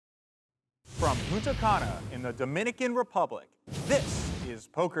from Punta Cana in the Dominican Republic, this is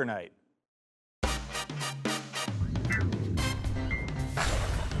Poker Night.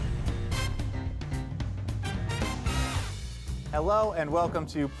 Hello and welcome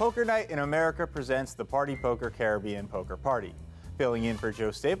to Poker Night in America presents the Party Poker Caribbean Poker Party. Filling in for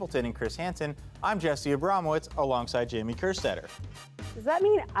Joe Stapleton and Chris Hansen, I'm Jesse Abramowitz alongside Jamie Kerstetter. Does that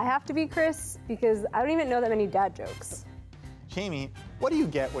mean I have to be Chris? Because I don't even know that many dad jokes. Jamie, what do you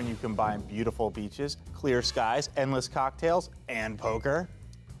get when you combine beautiful beaches, clear skies, endless cocktails, and poker?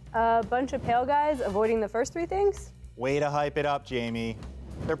 A bunch of pale guys avoiding the first three things? Way to hype it up, Jamie.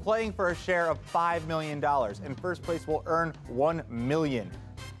 They're playing for a share of $5 million, and first place will earn $1 million.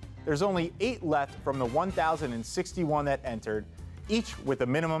 There's only 8 left from the 1,061 that entered, each with a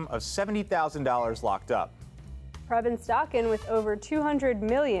minimum of $70,000 locked up. Previn Stockin, with over $200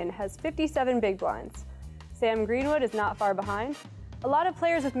 million, has 57 big blinds. Sam Greenwood is not far behind. A lot of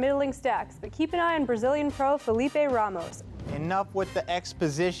players with middling stacks, but keep an eye on Brazilian pro Felipe Ramos. Enough with the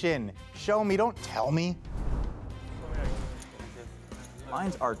exposition. Show me, don't tell me.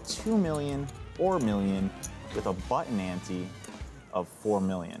 Lines are 2 million, 4 million, with a button ante of 4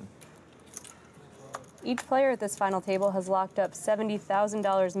 million. Each player at this final table has locked up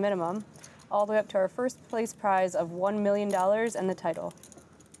 $70,000 minimum, all the way up to our first place prize of $1 million and the title.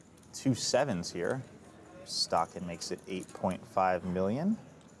 2 sevens here. Stockin makes it 8.5 million.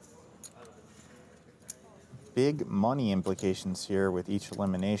 Big money implications here with each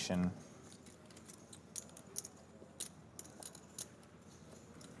elimination.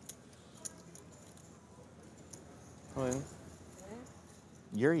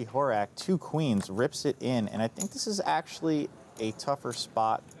 Yuri Horak, 2 queens, rips it in, and I think this is actually a tougher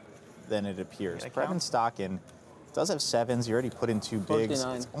spot than it appears. Previn Stockin does have sevens. He already put in 2 bigs.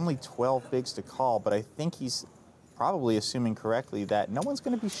 49. It's only 12 bigs to call, but I think he's probably assuming correctly that no one's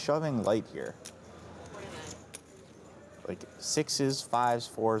going to be shoving light here. Like 6s, 5s,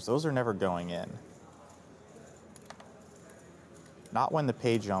 4s, those are never going in. Not when the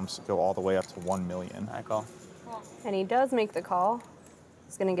pay jumps go all the way up to 1 million. I call. And he does make the call.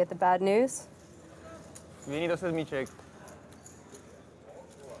 He's going to get the bad news. Vini, this is me check.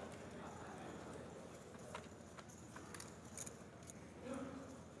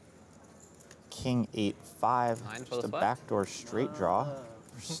 King 8-5, just a backdoor straight draw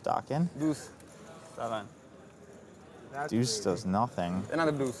for Stockin. Deuce, 7. Deuce does nothing.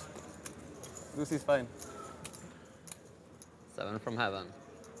 Another deuce. Deuce is fine. 7 from heaven.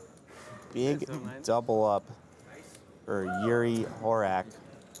 Big double up for Yuri Horak.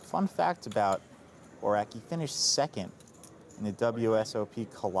 Fun fact about Horak, he finished second in the WSOP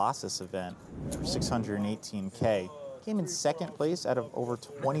Colossus event for 618K. Came in second place out of over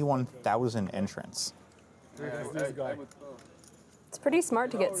 21,000 entrants. It's pretty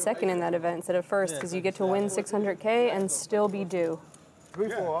smart to get second in that event instead of first, because you get to win 600K and still be due.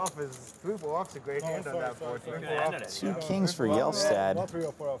 3-4 off is a great hand on that board. 2 kings for Jelstad.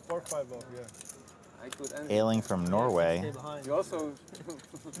 4-5 off, yeah. Hailing from Norway.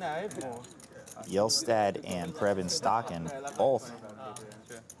 Jelstad and Previn Stockin, both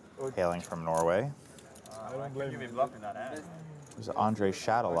hailing from Norway. I don't blame you. There's Andre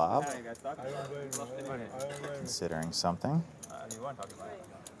Shadalov considering something.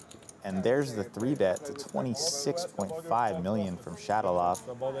 And there's the 3-bet to 26.5 million from Shadalov.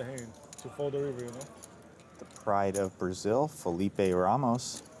 The pride of Brazil, Felipe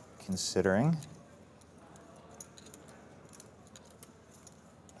Ramos, considering.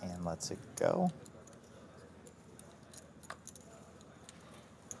 And lets it go.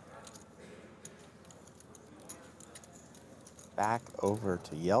 Back over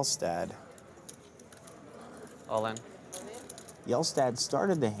to Jelstad. All in. Jelstad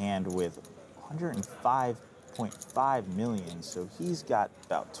started the hand with 105.5 million, so he's got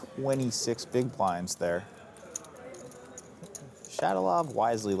about 26 big blinds there. Shadalov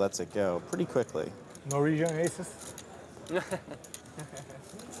wisely lets it go pretty quickly. Norwegian aces?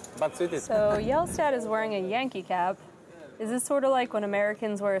 But suited. So Jelstad is wearing a Yankee cap. Is this sort of like when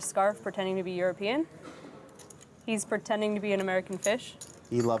Americans wear a scarf pretending to be European? He's pretending to be an American fish.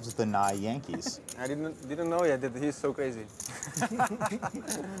 He loves the Nye Yankees. I didn't know yet that he's so crazy.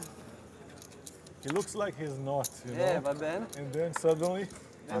 He looks like he's not, you know? Yeah, but then? And then suddenly...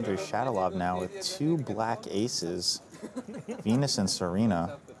 Andre Shadalov now with 2 black aces. Venus and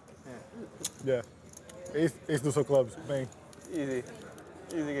Serena. Yeah. Ace deuce of clubs, bang. Easy.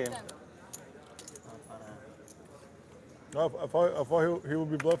 Easy game. No, I thought he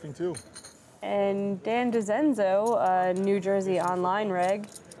would be bluffing too. And Dan DeZenzo, a New Jersey online reg,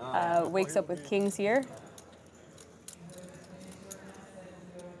 wakes up with kings here.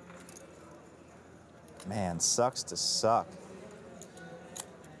 Man, sucks to suck.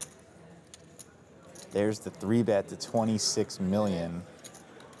 There's the 3-bet to 26 million.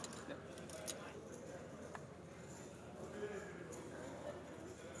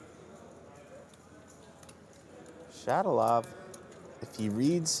 Shadalov, if he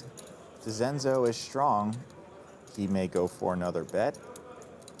reads Zenzo is strong, he may go for another bet.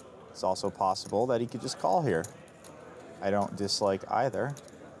 It's also possible that he could just call here. I don't dislike either.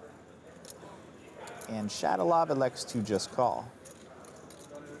 And Shadalov elects to just call.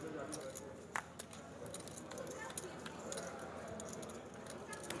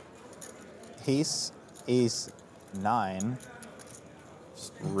 Ace, ace, 9.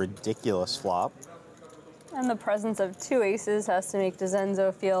 Just ridiculous flop. And the presence of 2 aces has to make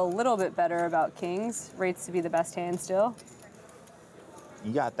DeZenzo feel a little bit better about kings. Rates to be the best hand still.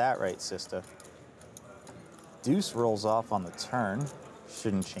 You got that right, sister. Deuce rolls off on the turn.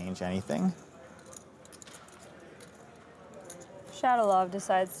 Shouldn't change anything. Shadalov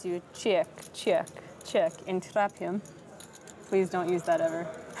decides to check, check, check, and trap him. Please don't use that ever.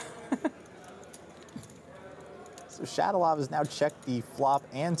 So Shadalov has now checked the flop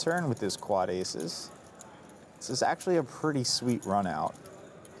and turn with his quad aces. This is actually a pretty sweet run out.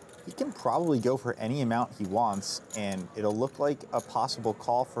 He can probably go for any amount he wants, and it'll look like a possible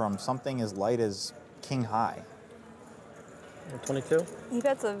call from something as light as king high. 22? He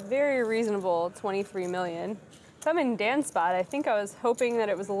bets a very reasonable 23 million. If I'm in Dan's spot, I think I was hoping that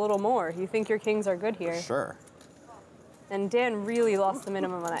it was a little more. You think your kings are good here? Sure. And Dan really lost the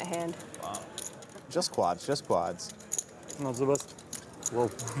minimum on that hand. Wow. Just quads, just quads. Not the best. Whoa.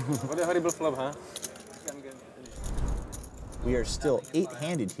 What a horrible flop, huh? We are still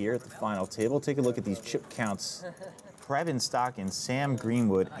 8-handed here at the final table. Take a look at these chip counts. Previn Stockin, Sam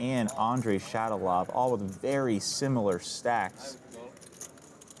Greenwood, and Andre Shadalov, all with very similar stacks.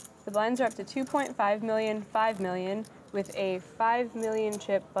 The blinds are up to 2.5 million, 5 million, with a 5 million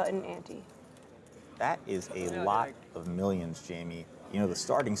chip button ante. That is a lot of millions, Jamie. You know, the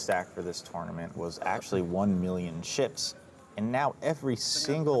starting stack for this tournament was actually 1 million chips. And now every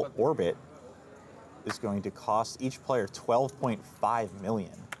single orbit is going to cost each player 12.5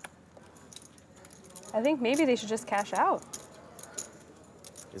 million. I think maybe they should just cash out.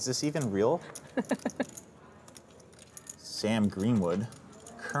 Is this even real? Sam Greenwood,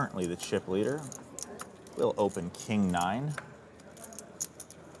 currently the chip leader, will open king 9.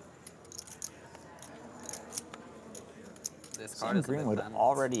 Sam Greenwood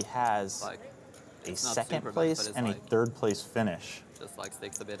already has a second place and a third place finish. Just like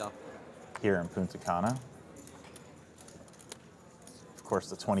sticks a bit up. Here in Punta Cana. Of course,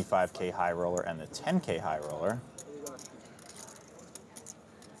 the 25K high roller and the 10K high roller.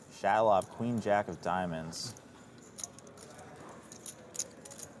 Shadalov, Queen Jack of Diamonds.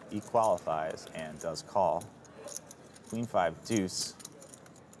 He qualifies and does call. Queen 5 Deuce.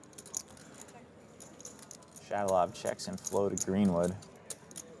 Shadalov checks and flow to Greenwood.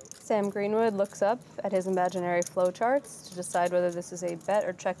 Sam Greenwood looks up at his imaginary flow charts to decide whether this is a bet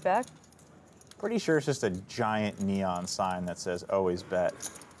or check back. Pretty sure it's just a giant neon sign that says always bet.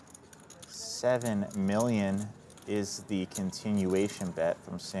 7 million is the continuation bet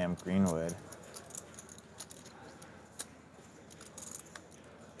from Sam Greenwood.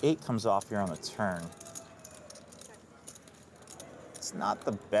 8 comes off here on the turn. It's not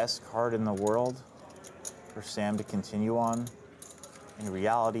the best card in the world for Sam to continue on. In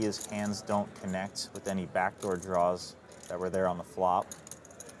reality, his hands don't connect with any backdoor draws that were there on the flop.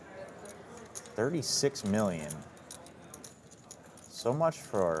 36 million. So much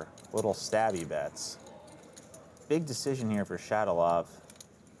for little stabby bets. Big decision here for Shadalov.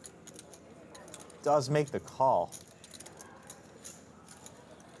 Does make the call.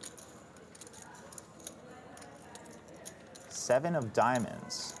 7 of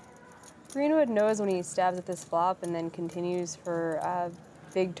diamonds. Greenwood knows when he stabs at this flop and then continues for a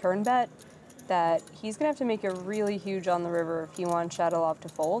big turn bet that he's going to have to make it really huge on the river if he wants Shadalov to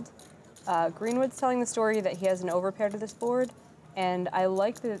fold. Greenwood's telling the story that he has an overpair to this board, and I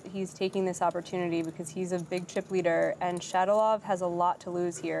like that he's taking this opportunity because he's a big chip leader, and Shadalov has a lot to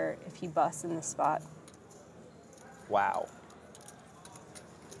lose here if he busts in this spot. Wow.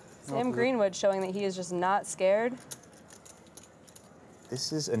 Sam Greenwood showing that he is just not scared.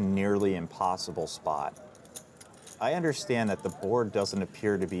 This is a nearly impossible spot. I understand that the board doesn't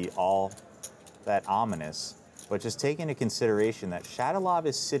appear to be all that ominous, but just take into consideration that Shadalov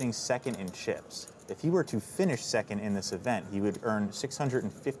is sitting second in chips. If he were to finish second in this event, he would earn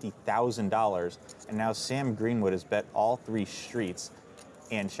 $650,000, and now Sam Greenwood has bet all 3 streets,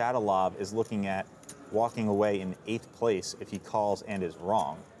 and Shadalov is looking at walking away in 8th place if he calls and is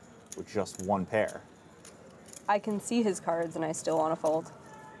wrong, with just 1 pair. I can see his cards and I still want to fold.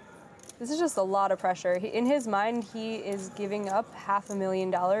 This is just a lot of pressure. In his mind, he is giving up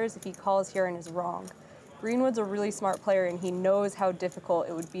 $500,000 if he calls here and is wrong. Greenwood's a really smart player, and he knows how difficult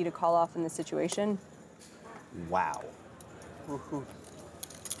it would be to call off in this situation. Wow.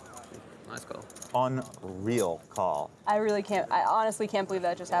 Nice call. Unreal call. I honestly can't believe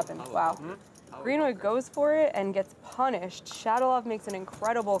that just happened. Wow. Greenwood goes for it and gets punished. Shadowlov makes an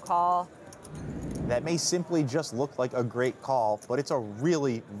incredible call. That may simply just look like a great call, but it's a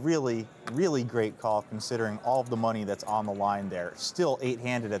really, really, really great call considering all of the money that's on the line there. Still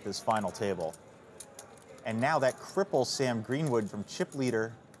 8-handed at this final table. And now that cripples Sam Greenwood from chip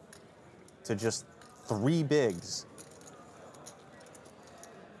leader to just 3 bigs.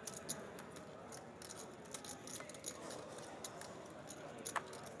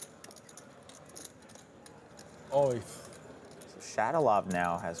 Always. So Shadowlov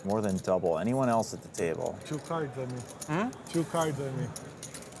now has more than double anyone else at the table. 2 cards on me. 2 cards on me.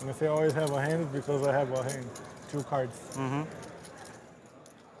 When I say I always have a hand, it's because I have a hand. 2 cards.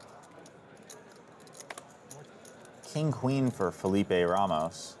 King Queen for Felipe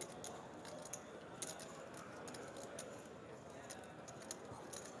Ramos.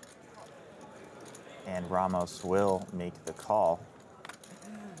 And Ramos will make the call.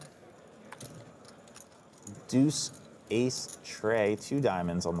 Deuce, ace, tray, 2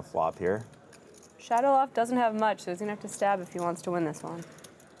 diamonds on the flop here. Shadowlov doesn't have much, so he's going to have to stab if he wants to win this one.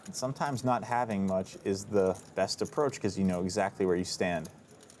 And sometimes not having much is the best approach because you know exactly where you stand.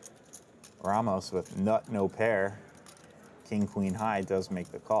 Ramos with nut, no pair. King, queen, high does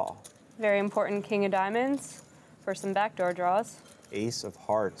make the call. Very important king of diamonds for some backdoor draws. Ace of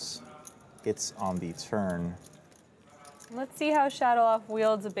hearts hits on the turn. Let's see how Shadowlov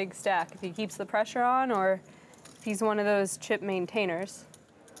wields a big stack. If he keeps the pressure on or if he's one of those chip maintainers.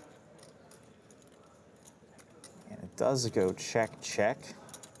 And it does go check, check.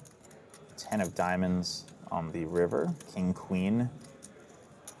 10 of diamonds on the river. King, queen.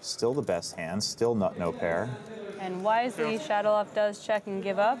 Still the best hand, still nut, no pair. And wisely, Shadowlov does check and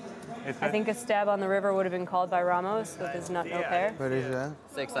give up. I think a stab on the river would have been called by Ramos with his nut, no pair. What is that?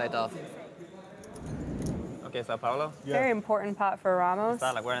 6 side off. Okay, Sao Paulo? Yeah. Very important pot for Ramos. It's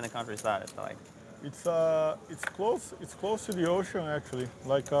not like we're in the countryside. It's like It's close. It's close to the ocean actually.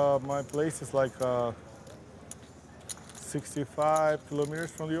 Like my place is like 65 kilometers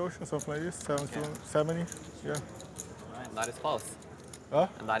from the ocean, something like this. 70. Yeah. Right, that is close. Huh?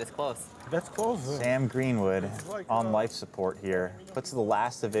 And that is close. That's close. Sam Greenwood like, on life support here. Puts the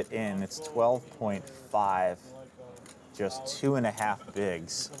last of it in. It's 12.5. Just 2.5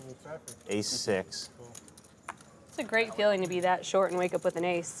 bigs. Ace 6. It's a great feeling to be that short and wake up with an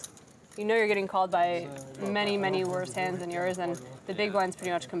ace. You know you're getting called by many, many worse hands than yours, and the big blind's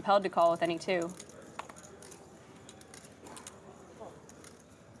pretty much compelled to call with any 2.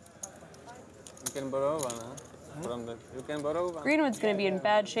 you can borrow one, huh? You can borrow one. Greenwood's going to be in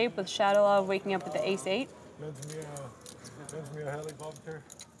bad shape with Shadowlov waking up with the ace 8. Lends me a helicopter.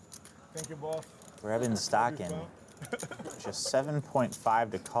 Thank you, boss. Grebin Stockin. Just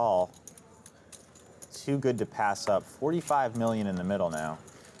 7.5 to call. Too good to pass up. 45 million in the middle now.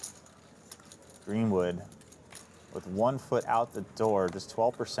 Greenwood with 1 foot out the door, just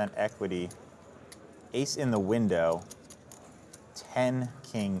 12% equity. Ace in the window. 10,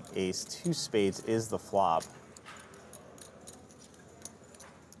 king, ace, 2 spades is the flop.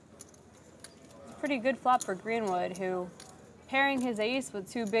 Pretty good flop for Greenwood, who, pairing his ace with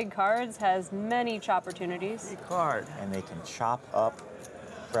 2 big cards, has many chop opportunities. Card. And they can chop up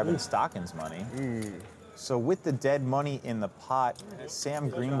Grebin Stockin's money. So with the dead money in the pot, Sam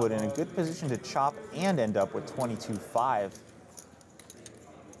Greenwood in a good position to chop and end up with 22.5.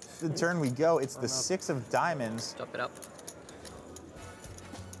 The turn we go, it's the 6 of diamonds. Chop it up.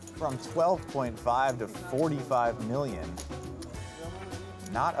 From 12.5 to 45 million.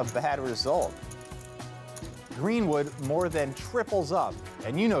 Not a bad result. Greenwood more than triples up.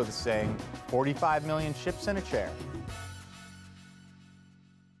 And you know the saying, 45 million chips in a chair.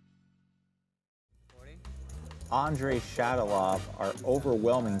 Andrei Shadowlov, our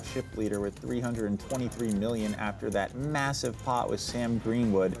overwhelming chip leader with 323 million after that massive pot with Sam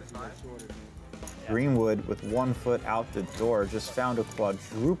Greenwood. Greenwood with 1 foot out the door just found a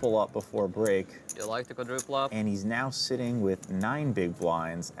quadruple up before break. You like the quadruple up? And he's now sitting with 9 big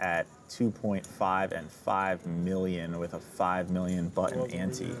blinds at 2.5 and 5 million with a 5 million button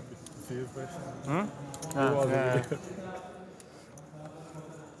ante.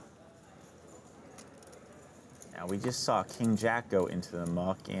 Now we just saw King Jack go into the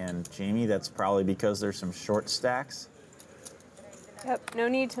muck, and Jamie, that's probably because there's some short stacks. Yep, no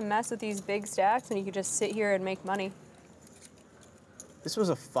need to mess with these big stacks, and you could just sit here and make money. This was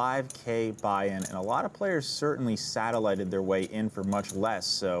a 5K buy-in, and a lot of players certainly satellited their way in for much less,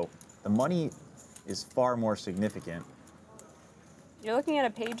 so the money is far more significant. You're looking at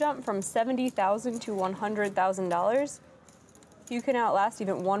a pay jump from $70,000 to $100,000. You can outlast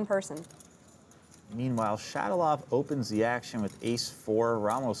even one person. Meanwhile, Shadalov opens the action with ace-4,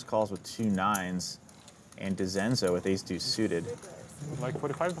 Ramos calls with 2 9s, and DeZenzo with ace-2 suited. Like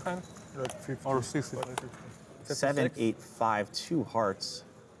 45 behind? Like 50. Or 60. 7, 8, 5, 2 hearts.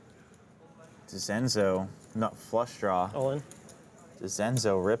 DeZenzo, nut flush draw. All in.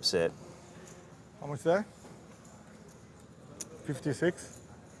 DeZenzo rips it. How much there? 56?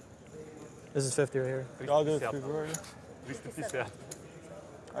 This is 50 right here. I'll do it 50 right here. 350.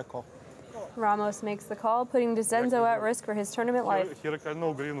 I call. Ramos makes the call, putting DeZenzo at risk for his tournament life. Here I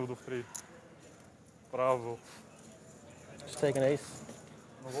no green of 3. Bravo. Just take an ace.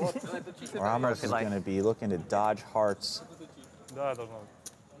 Ramos is going to be looking to dodge hearts. Да, должно быть.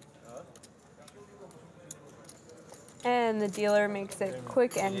 And the dealer makes it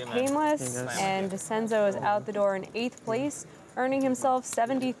quick and painless, and DeZenzo is out the door in 8th place, earning himself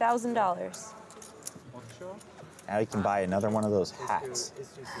 $70,000. Now he can buy another one of those hats.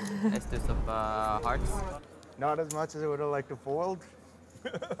 Let's do some hearts. Not as much as I would have liked to fold,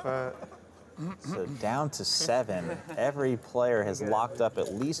 but So down to 7. Every player has locked up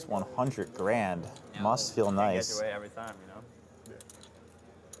at least 100 grand. Must feel nice. Get your way every time, you know.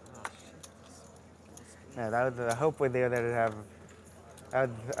 yeah, that was the hope with there that I'd have. I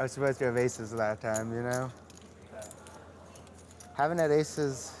was supposed to have aces that time, you know. Haven't had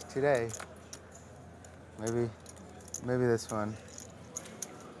aces today. Maybe this one.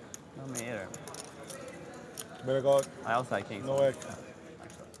 No, me either. Better go. I also had kings. No egg.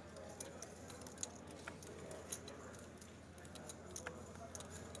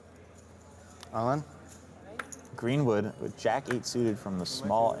 All in? Greenwood with Jack-8 suited from the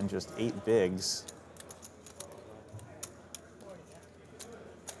small and just 8 bigs.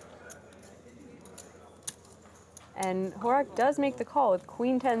 And Horak does make the call with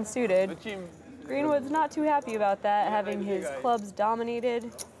Queen-10 suited. Greenwood's not too happy about that, having his clubs dominated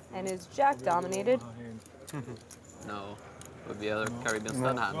and his jack dominated. No, with the other Caribbean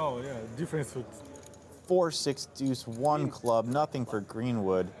stud hand. Oh, yeah. Difference with 4, 6, deuce, 1 club. Nothing for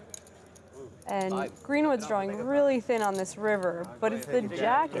Greenwood. And Greenwood's drawing really thin on this river, but it's the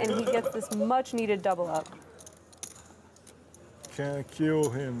jack, and he gets this much-needed double up. can't kill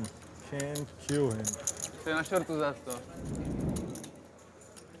him. Can't kill him. Sei na shortu za to.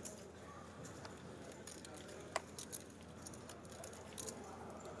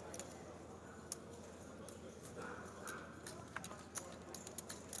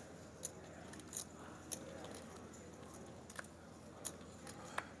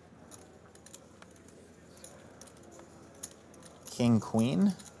 King,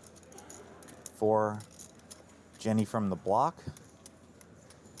 Queen for Jenny from the block.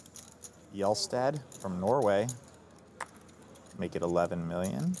 Jelstad from Norway. Make it 11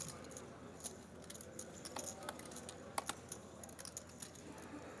 million.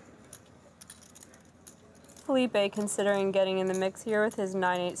 Felipe considering getting in the mix here with his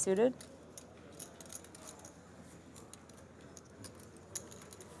 9-8 suited.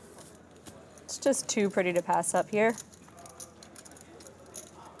 It's just too pretty to pass up here.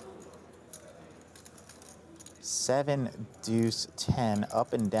 7, deuce, 10,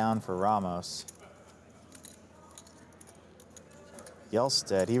 up and down for Ramos.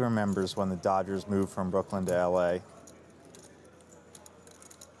 Jelstad, he remembers when the Dodgers moved from Brooklyn to LA.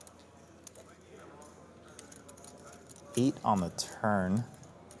 Eight on the turn.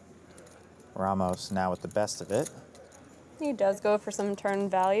 Ramos now with the best of it. He does go for some turn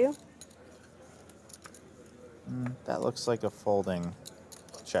value. That looks like a folding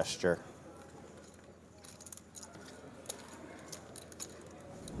gesture.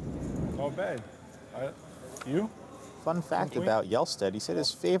 Not bad. You? Fun fact Queen? about Jelstad, he said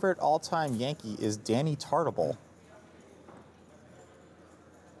his favorite all-time Yankee is Danny Tartable.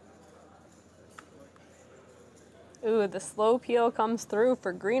 Ooh, the slow peel comes through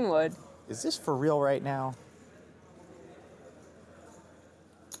for Greenwood. Is this for real right now?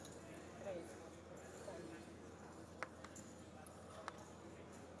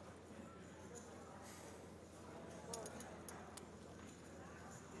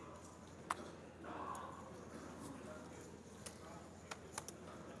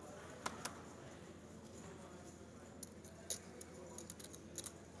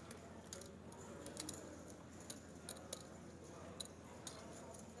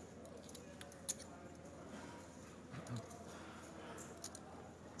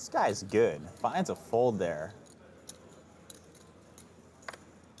 This guy's good. Finds a fold there.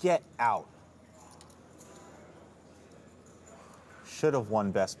 Get out. Should have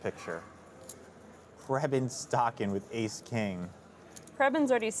won Best Picture. Prebin stocking with Ace King.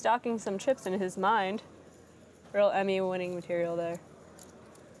 Prebin's already stocking some chips in his mind. Real Emmy winning material there.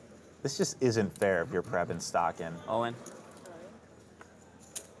 This just isn't fair if you're Prebin stocking. Owen.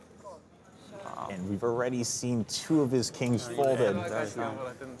 And we've already seen 2 of his kings folded.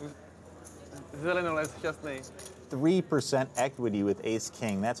 3% equity with Ace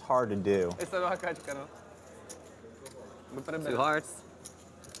King. That's hard to do. 2 hearts.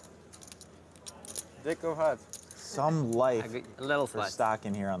 Jack of hearts. Some life A little for slice.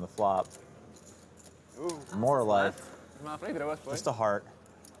 stocking here on the flop. Ooh. More life. Maar aflevering was boy. Just a heart.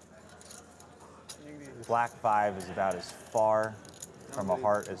 Black 5 is about as far from a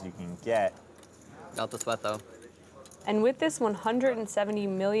heart as you can get. Got the sweat though. And with this 170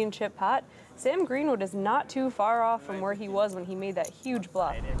 million chip pot, Sam Greenwood is not too far off from where he was when he made that huge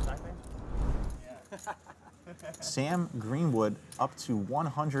bluff. Sam Greenwood up to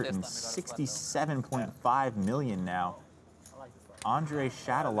 167.5 million now. Andrei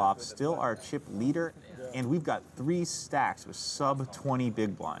Shadilov still our chip leader, and we've got 3 stacks with sub 20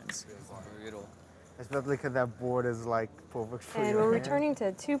 big blinds. Especially because that board is like perfect for And your we're hand. returning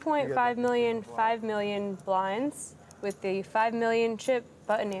to 2.5 million, 5 million blinds with the 5 million chip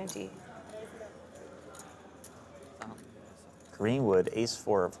button ante. Greenwood, ace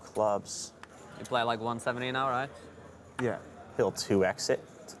 4 of clubs. You play like 170 now, right? Yeah. He'll 2x it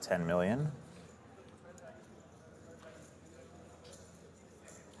to 10 million.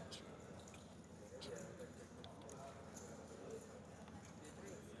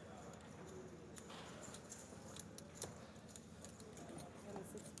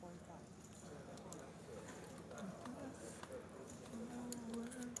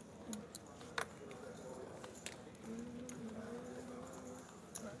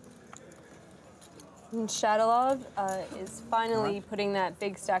 And Shadilov is finally putting that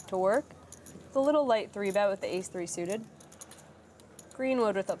big stack to work. It's a little light 3-bet with the ace-3 suited.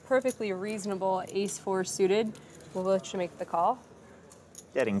 Greenwood with a perfectly reasonable ace-4 suited will let you make the call.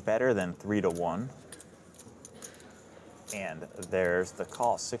 Getting better than 3-1. And there's the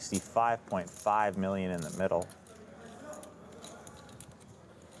call, 65.5 million in the middle.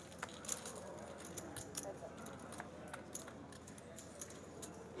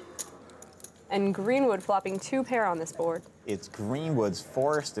 And Greenwood flopping 2 pair on this board. It's Greenwood's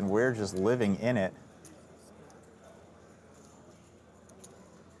forest, and we're just living in it.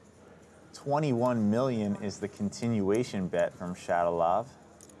 21 million is the continuation bet from Shadilov.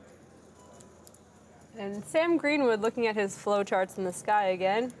 And Sam Greenwood looking at his flow charts in the sky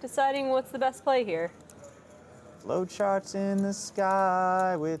again, deciding what's the best play here. Flow charts in the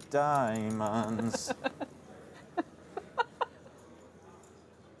sky with diamonds.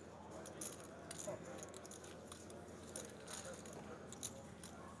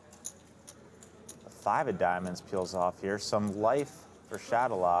 The 5 of diamonds peels off here. Some life for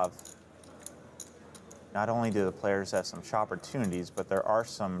Shadilov. Not only do the players have some opportunities, but there are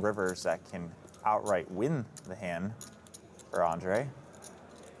some rivers that can outright win the hand for Andre.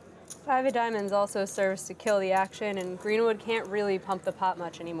 5 of diamonds also serves to kill the action, and Greenwood can't really pump the pot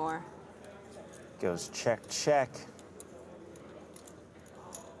much anymore. Goes check, check.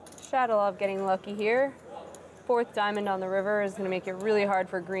 Shadilov getting lucky here. 4th diamond on the river is going to make it really hard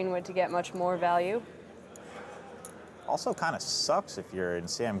for Greenwood to get much more value. Also kind of sucks if you're in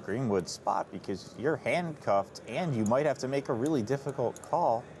Sam Greenwood's spot because you're handcuffed and you might have to make a really difficult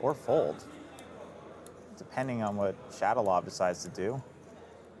call or fold, depending on what Shadilov decides to do.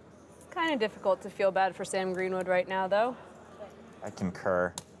 Kind of difficult to feel bad for Sam Greenwood right now, though. I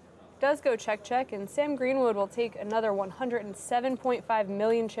concur. Does go check, check, and Sam Greenwood will take another 107.5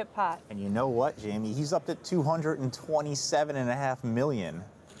 million chip pot. And you know what, Jamie? He's up at 227.5 million.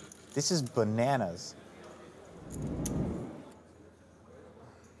 This is bananas.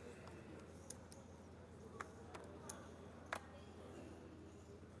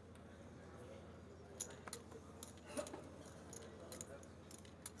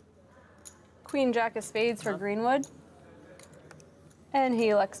 Queen Jack of spades for Greenwood. And he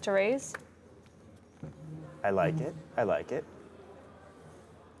elects to raise. I like it. I like it.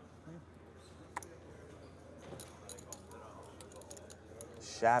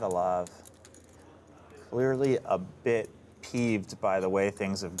 Shadilov, clearly a bit peeved by the way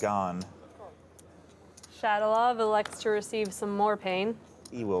things have gone. Shadilov elects to receive some more pain.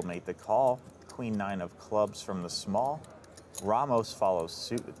 He will make the call. Queen 9 of clubs from the small. Ramos follows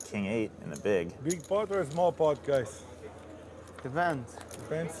suit with King 8 in the big. Big pot or small pot, guys? Depends.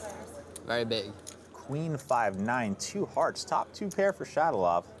 Depends. Very big. Queen 5-9, 2 hearts, top 2 pair for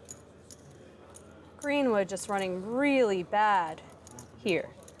Shadalov. Greenwood just running really bad here.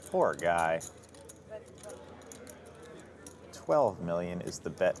 Poor guy. 12 million is the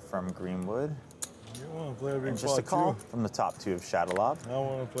bet from Greenwood. You want to play a big And just a pot call too. from the top 2 of Shadalov. I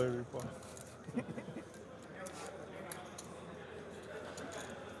want to play a big pot.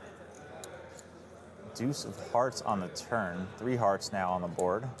 Deuce of hearts on the turn. 3 hearts now on the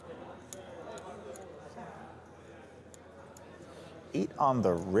board. 8 on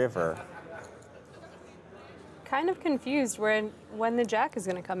the river. Kind of confused when the jack is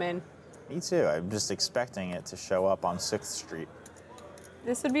going to come in. Me too. I'm just expecting it to show up on 6th Street.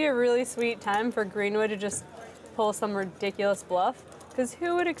 This would be a really sweet time for Greenwood to just pull some ridiculous bluff, because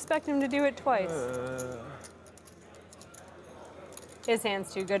who would expect him to do it twice? His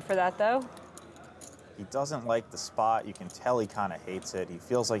hand's too good for that, though. He doesn't like the spot. You can tell he kind of hates it. He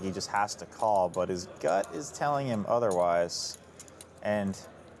feels like he just has to call, but his gut is telling him otherwise. And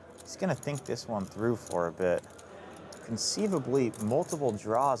he's going to think this one through for a bit. Conceivably, multiple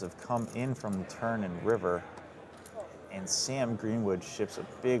draws have come in from the turn and river, and Sam Greenwood ships a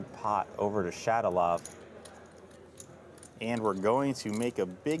big pot over to Shadalov. And we're going to make a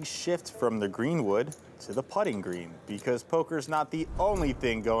big shift from the Greenwood to the putting green, because poker's not the only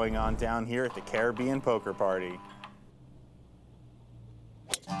thing going on down here at the Caribbean Poker Party.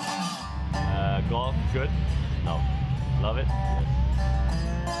 Golf, good? No. Love it? Yes.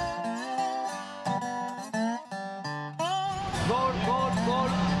 Goal,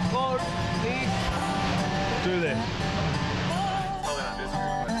 please. Do this.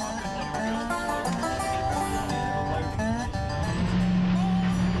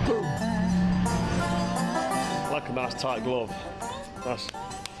 Like a nice tight glove. Nice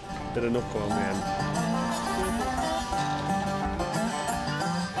bit of knuckle on the end.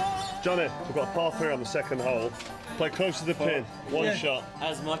 Johnny, we've got a par 3 on the 2nd hole. Play close to the pin, one shot.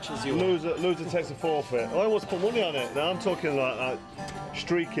 As much as you Loser takes a forfeit. I almost put money on it. Now I'm talking like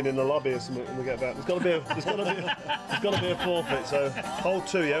streaking in the lobby or something when we get back. There's got to be a forfeit. So hole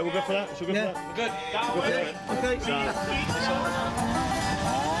 2, yeah, we'll go for that. Should we go for that? good. Go for that. Okay.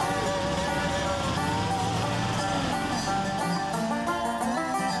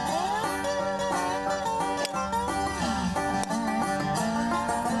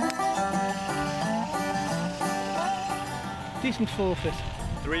 Decent forfeit.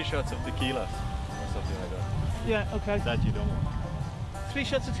 3 shots of tequila or something like that. Yeah, okay. That you don't want. 3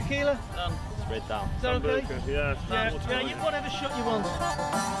 shots of tequila? Done. Straight down. Is that okay? Yeah. Yeah, whatever shot you want.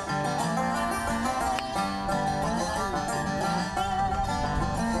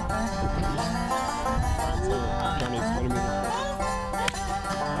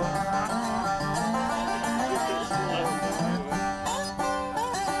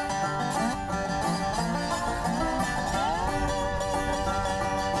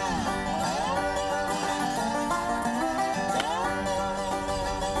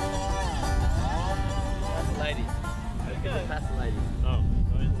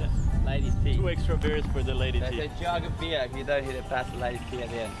 Ladies tea. 2 extra beers for the lady There's tea. a jug of beer if you don't hit it past the ladies tea at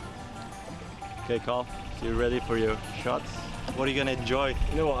the end. Okay, Carl, so you ready for your shots? What are you gonna enjoy?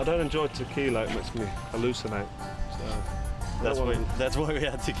 You know what? I don't enjoy tequila. It makes me hallucinate. So that's why we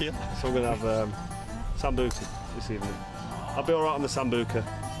had tequila. So I'm gonna have sambuca this evening. I'll be all right on the sambuca.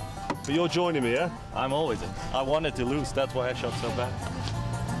 But you're joining me, yeah? I'm always in. I wanted to lose. That's why I shot so bad.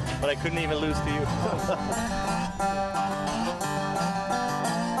 But I couldn't even lose to you.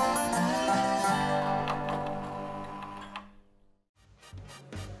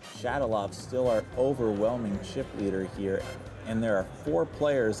 Shadalov still our overwhelming chip leader here, and there are 4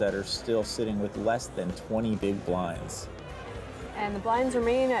 players that are still sitting with less than 20 big blinds. And the blinds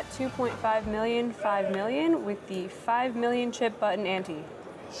remain at 2.5 million, 5 million, with the 5 million chip button ante.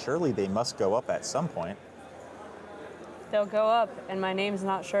 Surely they must go up at some point. They'll go up, and my name's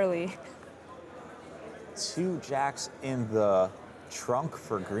not Shirley. 2 jacks in the trunk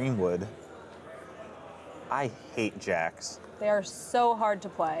for Greenwood. I hate jacks. They are so hard to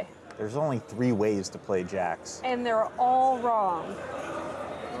play. There's only 3 ways to play jacks. And they're all wrong.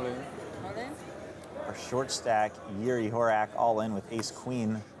 Our short stack, Yuri Horak, all in with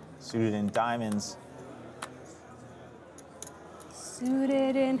ace-queen, suited in diamonds.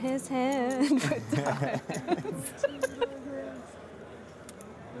 Suited in his hand with diamonds.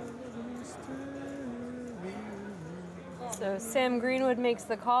 So Sam Greenwood makes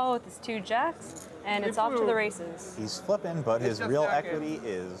the call with his 2 jacks, and it's off to the races. He's flipping, but his real equity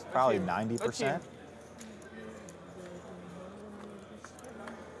is probably 90%.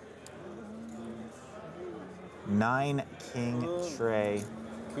 Nine king tray.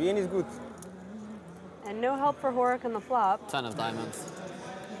 Queen is good. And no help for Horak on the flop. 10 of diamonds.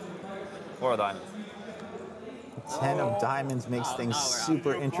 4 diamonds. 10 of diamonds makes things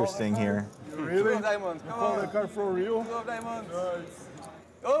super interesting here. Really? 2 of diamonds. You call the card for real? 2 of diamonds. Nice.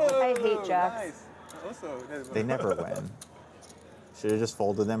 Oh, I hate jacks. Nice. Also, They never win. Should have just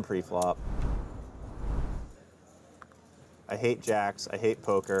folded them pre-flop. I hate jacks. I hate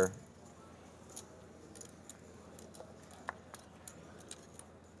poker.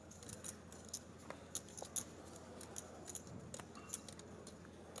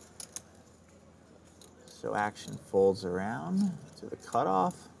 So action folds around to the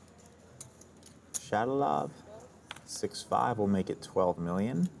cutoff. Shadalov, 6-5 will make it 12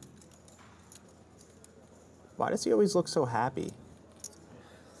 million. Why does he always look so happy?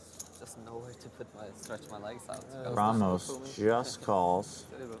 Just nowhere to stretch my legs out. Ramos just calls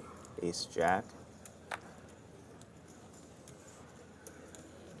ace jack.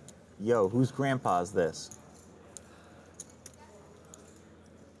 Yo, whose grandpa is this?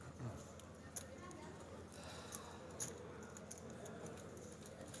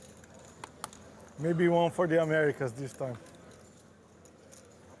 Maybe one for the Americas this time.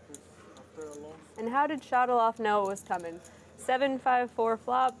 And how did Shadalov know it was coming? 7-5-4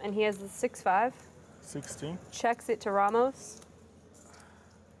 flop, and he has the 6-5. 16. Checks it to Ramos,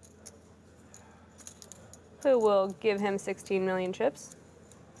 who will give him 16 million chips.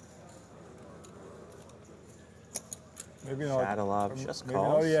 Maybe not. Shadalov just Maybe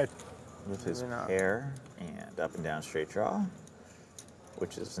calls not yet. with his Maybe not. pair and up and down straight draw,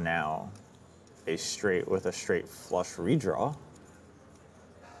 which is now a straight with a straight flush redraw.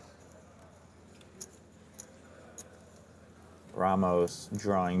 Ramos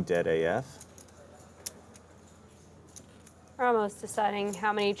drawing dead AF. Ramos deciding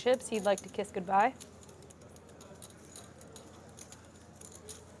how many chips he'd like to kiss goodbye.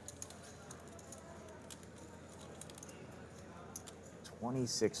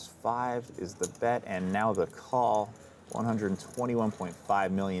 $26.5 is the bet, and now the call.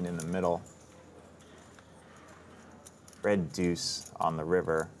 121.5 million in the middle. Red deuce on the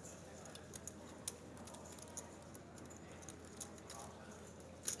river.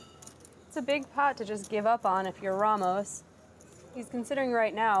 It's a big pot to just give up on if you're Ramos. He's considering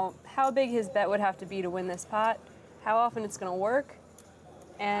right now how big his bet would have to be to win this pot, how often it's going to work,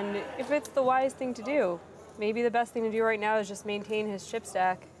 and if it's the wise thing to do. Maybe the best thing to do right now is just maintain his chip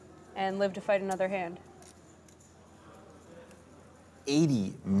stack and live to fight another hand.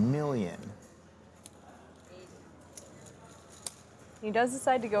 80 million. He does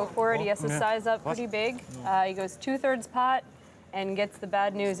decide to go for it. He has to size up pretty big. He goes 2/3 pot and gets the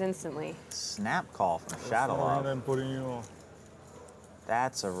bad news instantly. Snap call from And Shadalov. then putting you on.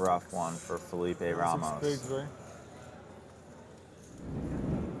 That's a rough one for Felipe Ramos. 6 pigs, right?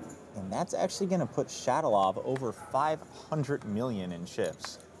 And that's actually going to put Shadalov over 500 million in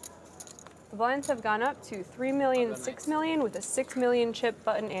chips. The blinds have gone up to 3 million, 6 million with a 6 million chip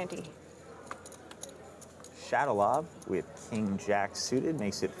button ante. Shadalov with King Jack suited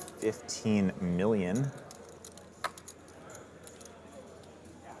makes it 15 million.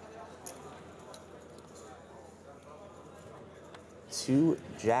 Two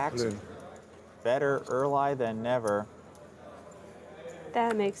jacks. Better early than never.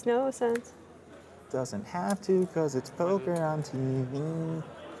 That makes no sense. Doesn't have to because it's poker on TV.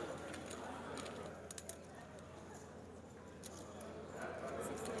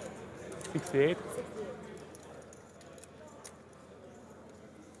 $68.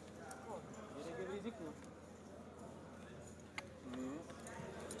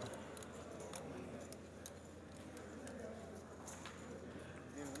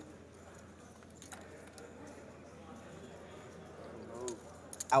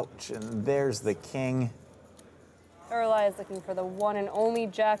 Ouch, and there's the king. Urlai is looking for the one and only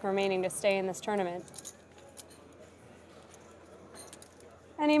jack remaining to stay in this tournament.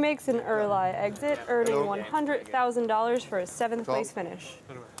 And he makes an Urlai exit, earning $100,000 for his 7th place finish.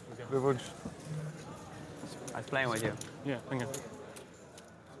 I was playing with you. Yeah, thank you.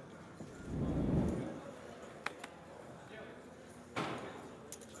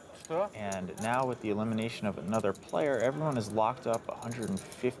 And now with the elimination of another player, everyone is locked up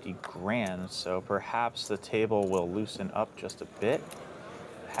 150 grand, so perhaps the table will loosen up just a bit.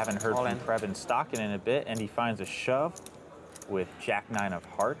 Haven't heard from Previn Stockin in a bit, and he finds a shove with Jack-9 of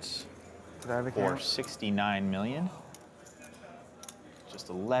hearts for 69 million. Just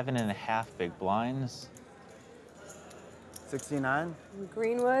 11 and a half big blinds. 69.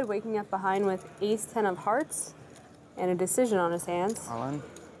 Greenwood waking up behind with ace-10 of hearts and a decision on his hands. All in.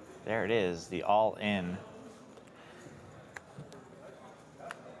 There it is, the all-in.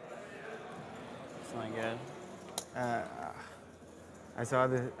 again. I saw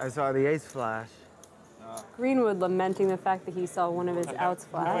the ace flash. Greenwood lamenting the fact that he saw one of his outs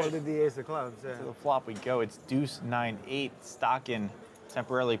flash. Or did the ace of clubs? Yeah. To the flop we go. It's deuce 9-8. Stockin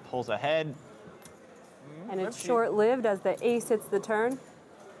temporarily pulls ahead. And it's short-lived as the ace hits the turn.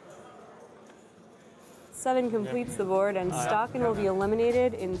 7 completes the board, and Stockin will be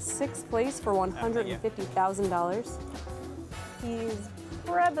eliminated in 6th place for $150,000. He's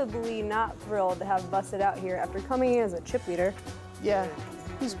probably not thrilled to have busted out here after coming in as a chip leader. Yeah,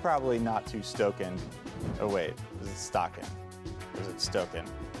 he's probably not too stoken. Oh wait, is it Stockin? Or is it Stoken?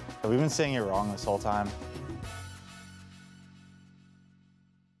 Have we been saying it wrong this whole time?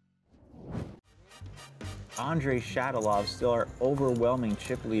 Andrei Shatilov, still our overwhelming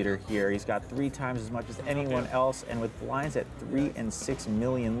chip leader here. He's got 3 times as much as anyone else, and with blinds at 3 and 6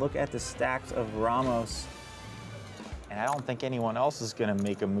 million, look at the stacks of Ramos. And I don't think anyone else is gonna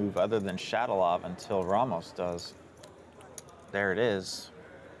make a move other than Shatilov until Ramos does. There it is.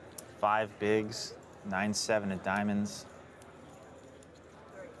 5 bigs, 9-7 of diamonds.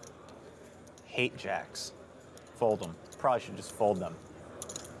 Hate jacks. Fold them. Probably should just fold them.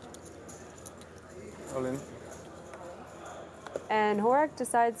 All in. And Horak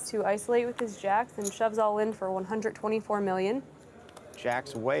decides to isolate with his jacks and shoves all in for $124 million.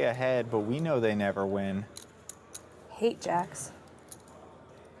 Jacks way ahead, but we know they never win. Hate jacks.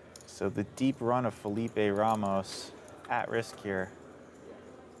 So the deep run of Felipe Ramos at risk here.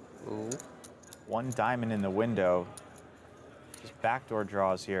 Ooh. 1 diamond in the window. Just backdoor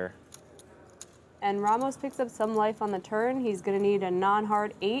draws here. And Ramos picks up some life on the turn. He's going to need a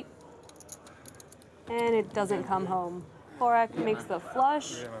non-hard 8. And it doesn't come home. Horak makes the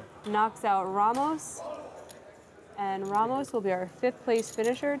flush, knocks out Ramos. And Ramos will be our 5th place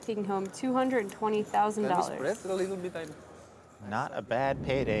finisher, taking home $220,000. A little bit. Not a bad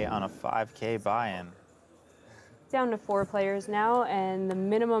payday on a 5K buy-in. Down to 4 players now, and the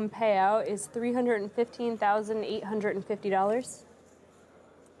minimum payout is $315,850.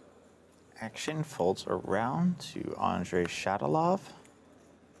 Action folds around to Andrei Shatilov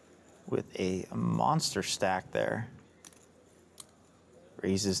with a monster stack there.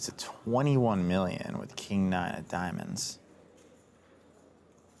 Raises to 21 million with King 9 of diamonds.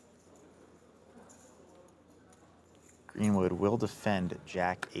 Greenwood will defend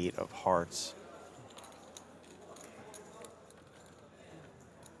Jack 8 of hearts.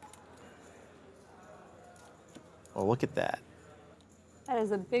 Well, look at that. That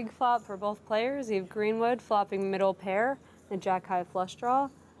is a big flop for both players. You have Greenwood flopping middle pair, the Jack high flush draw,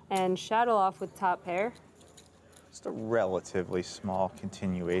 and Shatilov with top pair. Just a relatively small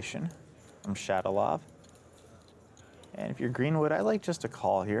continuation from Shatilov. And if you're Greenwood, I like just a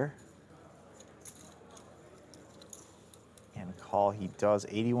call here. And call, he does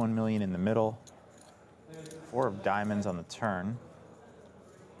 81 million in the middle. 4 of diamonds on the turn.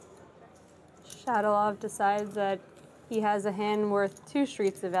 Shatilov decides that he has a hand worth 2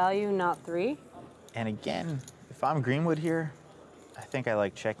 streets of value, not 3. And again, if I'm Greenwood here, I think I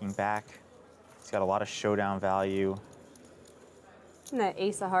like checking back. He's got a lot of showdown value. And that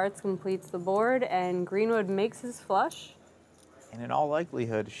ace of hearts completes the board, and Greenwood makes his flush. And in all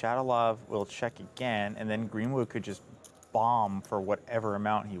likelihood, Shatilov will check again, and then Greenwood could just bomb for whatever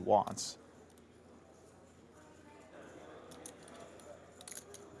amount he wants.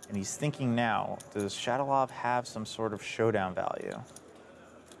 And he's thinking now, does Shatilov have some sort of showdown value?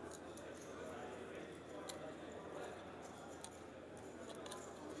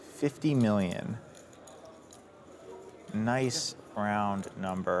 $50 million. Nice round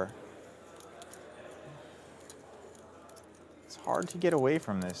number. It's hard to get away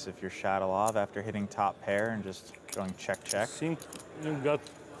from this if you're Shatilov after hitting top pair and just going check, check. Think you got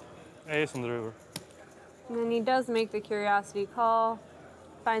ace on the river. And then he does make the curiosity call,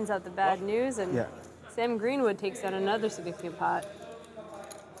 finds out the bad news, and Sam Greenwood takes down another significant pot.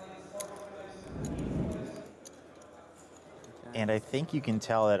 And I think you can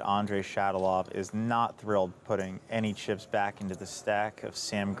tell that Andrei Shatilov is not thrilled putting any chips back into the stack of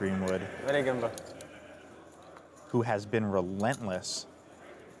Sam Greenwood, Very good. who has been relentless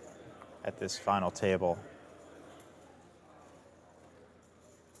at this final table.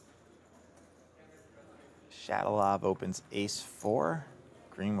 Shatilov opens ace-4.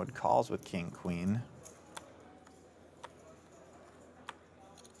 Greenwood calls with king-queen.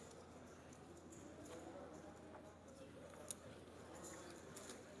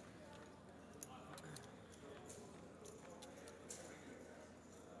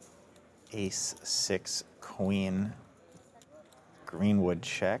 Ace-6 queen. Greenwood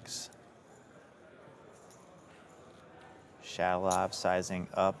checks. Shatilov sizing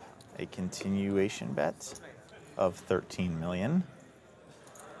up a continuation bet of 13 million.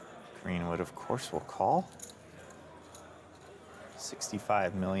 Greenwood, of course, will call.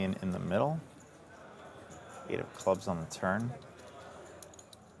 65 million in the middle. 8 of clubs on the turn.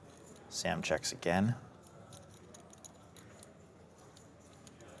 Sam checks again.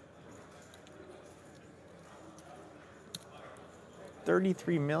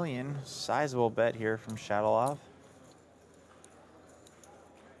 $33 million, sizable bet here from Shadolov.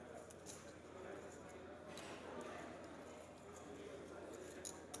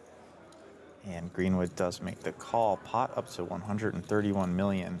 And Greenwood does make the call, pot up to 131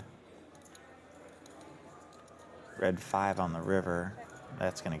 million. Red 5 on the river.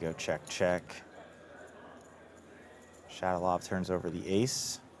 That's gonna go check, check. Shadolov turns over the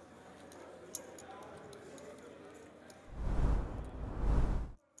ace.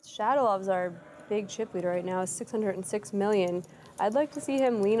 Shadolov's our big chip leader right now, 606 million. I'd like to see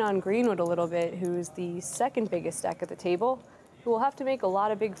him lean on Greenwood a little bit, who's the second biggest stack at the table, who will have to make a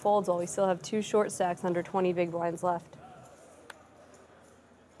lot of big folds while we still have 2 short stacks under 20 big blinds left.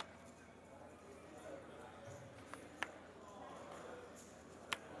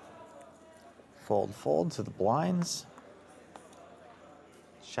 Fold, fold to the blinds.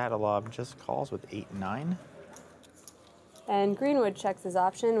 Shadolov just calls with 8-9. And Greenwood checks his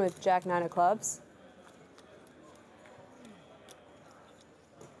option with Jack-9 of clubs.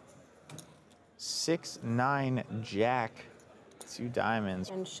 6-9 Jack, 2 diamonds.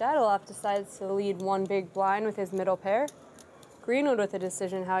 And Shadolov decides to lead 1 big blind with his middle pair. Greenwood with a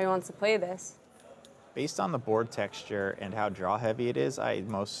decision how he wants to play this. Based on the board texture and how draw heavy it is, I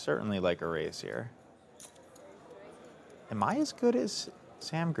most certainly like a raise here. Am I as good as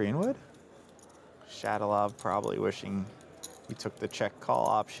Sam Greenwood? Shadolov probably wishing he took the check call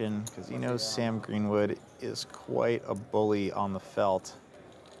option because he knows Sam Greenwood is quite a bully on the felt.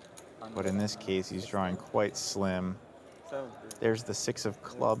 But in this case, he's drawing quite slim. There's the 6 of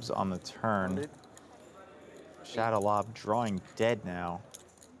clubs on the turn. Shadolov drawing dead now.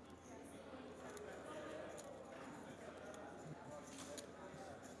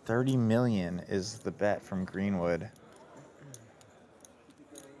 $30 million is the bet from Greenwood.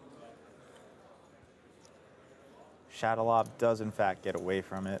 Shadolov does in fact get away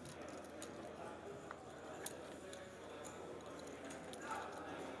from it.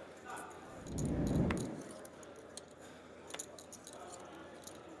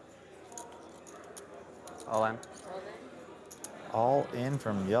 All in. All in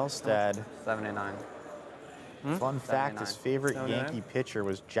from Yelstad. 79. Fun fact, his favorite 79. Yankee pitcher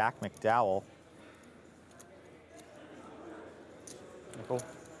was Jack McDowell. Cool.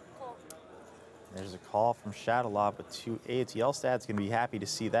 There's a call from Shadolov with 2 8s. Yelstad's going to be happy to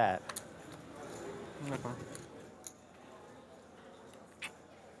see that.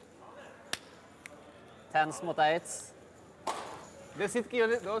 Tens mot 8s. Det sitter ikke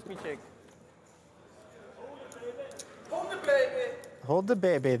i those me check. Hold the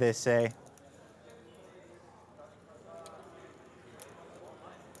baby, they say.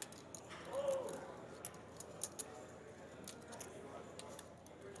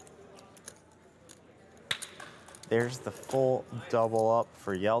 There's the full double up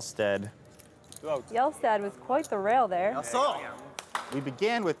for Yelstad. Yelstad with quite the rail there. We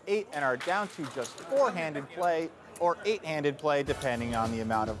began with 8 and are down to just 4-handed play or 8-handed play, depending on the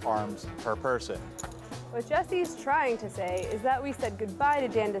amount of arms per person. What Jesse's trying to say is that we said goodbye to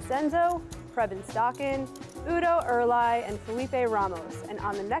Dan DeCenzo, Preben Stockin, Udo Erlai, and Felipe Ramos. And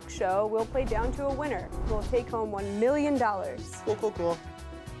on the next show, we'll play down to a winner who will take home $1 million. Cool, cool, cool.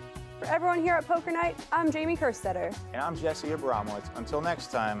 For everyone here at Poker Night, I'm Jamie Kerstetter. And I'm Jesse Abramowitz. Until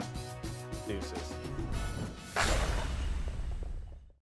next time, deuces.